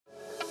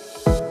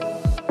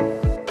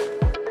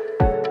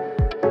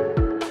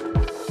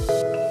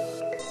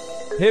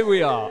Here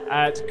we are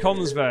at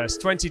Commsverse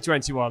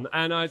 2021,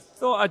 and I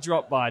thought I'd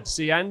drop by to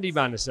see Andy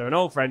Bannister, an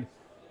old friend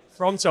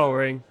from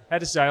Tollring,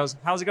 head of sales.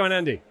 How's it going,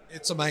 Andy?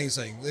 It's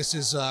amazing. This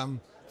is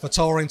for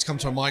Tollring to come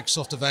to a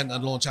Microsoft event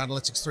and launch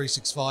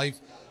Analytics365.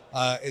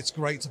 It's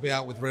great to be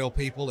out with real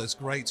people. It's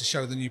great to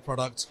show the new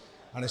product,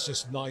 and it's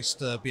just nice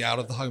to be out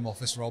of the home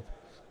office, Rob.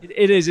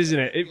 It is, isn't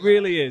it? It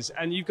really is.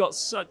 And you've got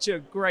such a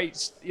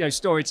great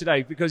story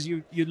today because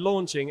you're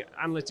launching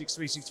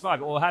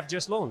Analytics365, or have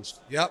just launched.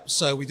 Yep,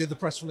 so we did the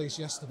press release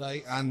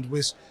yesterday, and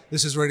this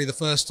is really the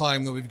first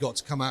time that we've got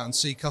to come out and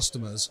see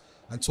customers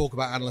and talk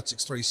about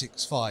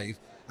Analytics365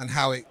 and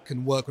how it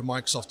can work with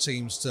Microsoft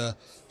Teams to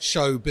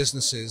show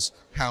businesses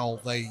how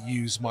they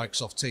use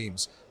Microsoft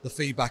Teams. The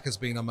feedback has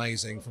been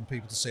amazing from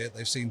people to see it.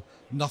 They've seen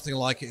nothing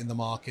like it in the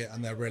market,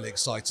 and they're really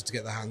excited to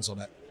get their hands on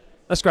it.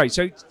 That's great.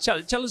 So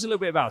tell us a little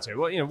bit about it.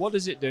 What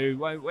does it do?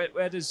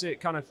 Where does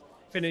it kind of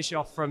finish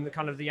off from the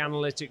kind of the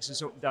analytics and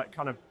sort of that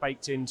kind of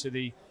baked into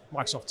the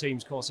Microsoft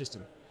Teams core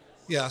system?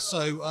 Yeah,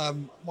 so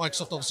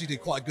Microsoft obviously do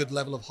quite a good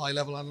level of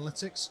high-level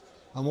analytics.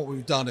 And what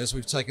we've done is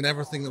we've taken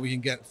everything that we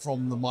can get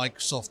from the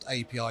Microsoft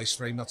API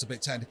stream, that's a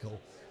bit technical,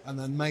 and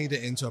then made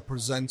it into a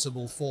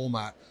presentable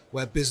format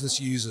where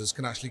business users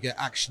can actually get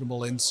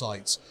actionable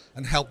insights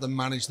and help them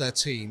manage their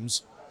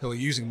teams who are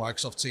using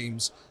Microsoft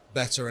Teams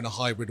better in a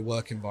hybrid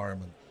work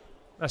environment.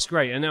 That's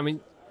great. And I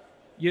mean,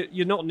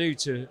 you're not new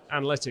to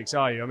analytics,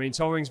 are you? I mean,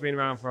 Tollring's been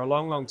around for a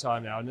long, long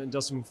time now and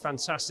does some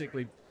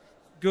fantastically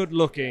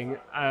good-looking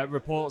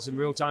reports and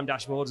real-time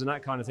dashboards and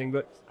that kind of thing.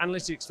 But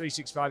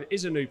Analytics365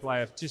 is a new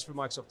player just for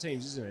Microsoft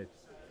Teams, isn't it?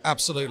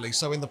 Absolutely.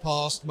 So in the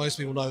past, most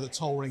people know that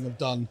Tollring have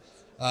done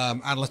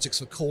analytics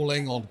for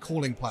calling on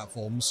calling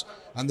platforms,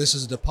 and this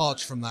is a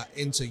departure from that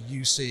into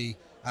UC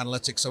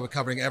analytics. So we're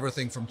covering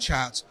everything from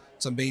chat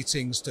to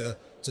meetings to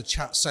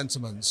chat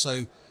sentiment.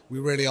 So we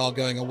really are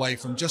going away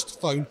from just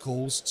phone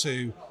calls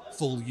to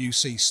full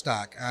UC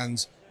stack,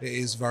 and it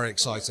is very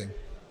exciting.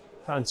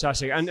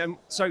 Fantastic. And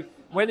so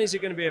when is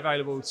it going to be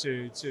available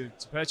to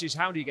purchase?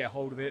 How do you get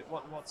hold of it?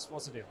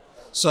 What's the deal?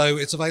 So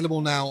it's available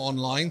now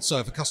online. So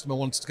if a customer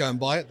wanted to go and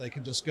buy it, they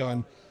can just go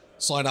and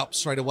sign up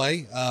straight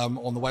away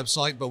on the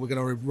website. But we're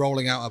going to be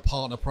rolling out a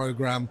partner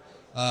program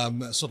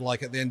sort of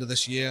like at the end of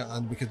this year,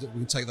 and we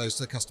can take those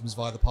to customers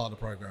via the partner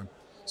program.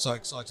 So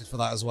excited for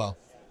that as well.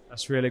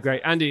 That's really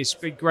great. Andy, it's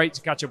been great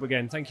to catch up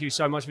again. Thank you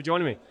so much for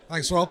joining me.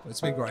 Thanks, Rob. It's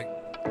been great.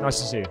 Nice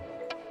to see you.